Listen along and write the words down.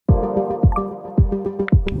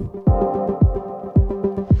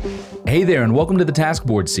Hey there and welcome to the Task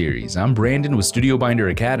Board series. I'm Brandon with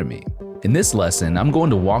StudioBinder Academy. In this lesson, I'm going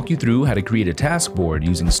to walk you through how to create a task board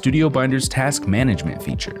using StudioBinder's task management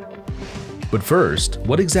feature. But first,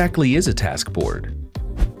 what exactly is a task board?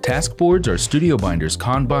 Task boards are StudioBinder's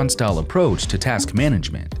kanban style approach to task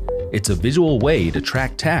management. It's a visual way to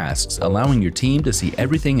track tasks, allowing your team to see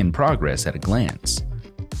everything in progress at a glance.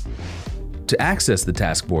 To access the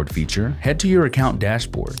task board feature, head to your account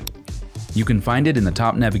dashboard. You can find it in the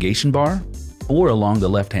top navigation bar or along the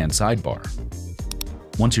left-hand sidebar.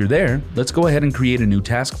 Once you're there, let's go ahead and create a new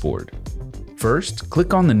task board. First,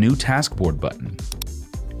 click on the New Task Board button.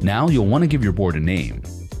 Now you'll want to give your board a name.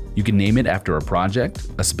 You can name it after a project,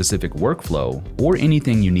 a specific workflow, or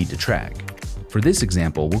anything you need to track. For this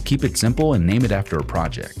example, we'll keep it simple and name it after a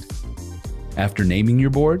project. After naming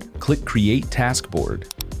your board, click Create Task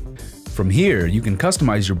Board. From here, you can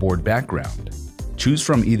customize your board background. Choose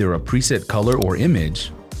from either a preset color or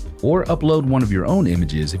image, or upload one of your own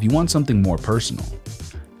images if you want something more personal.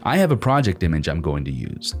 I have a project image I'm going to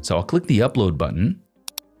use, so I'll click the Upload button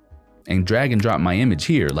and drag and drop my image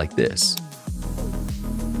here like this.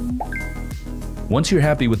 Once you're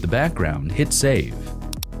happy with the background, hit Save.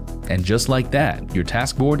 And just like that, your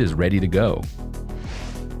task board is ready to go.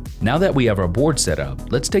 Now that we have our board set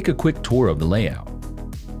up, let's take a quick tour of the layout.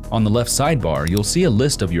 On the left sidebar, you'll see a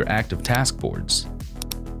list of your active task boards.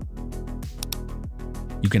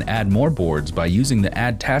 You can add more boards by using the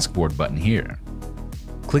Add Task Board button here.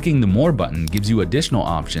 Clicking the More button gives you additional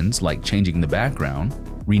options like changing the background,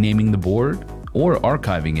 renaming the board, or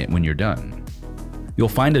archiving it when you're done. You'll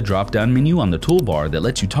find a drop-down menu on the toolbar that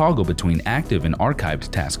lets you toggle between active and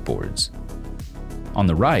archived task boards. On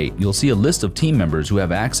the right, you'll see a list of team members who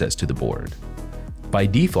have access to the board. By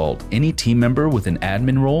default, any team member with an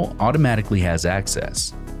admin role automatically has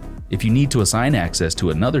access. If you need to assign access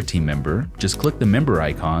to another team member, just click the member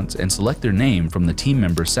icons and select their name from the team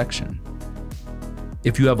members section.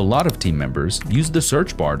 If you have a lot of team members, use the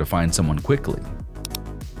search bar to find someone quickly.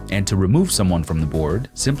 And to remove someone from the board,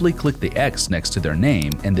 simply click the X next to their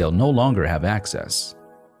name and they'll no longer have access.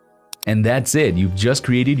 And that's it, you've just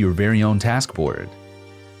created your very own task board.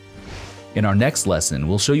 In our next lesson,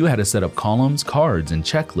 we'll show you how to set up columns, cards, and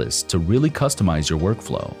checklists to really customize your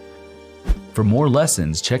workflow. For more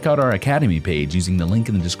lessons, check out our Academy page using the link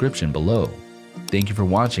in the description below. Thank you for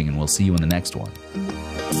watching and we'll see you in the next one.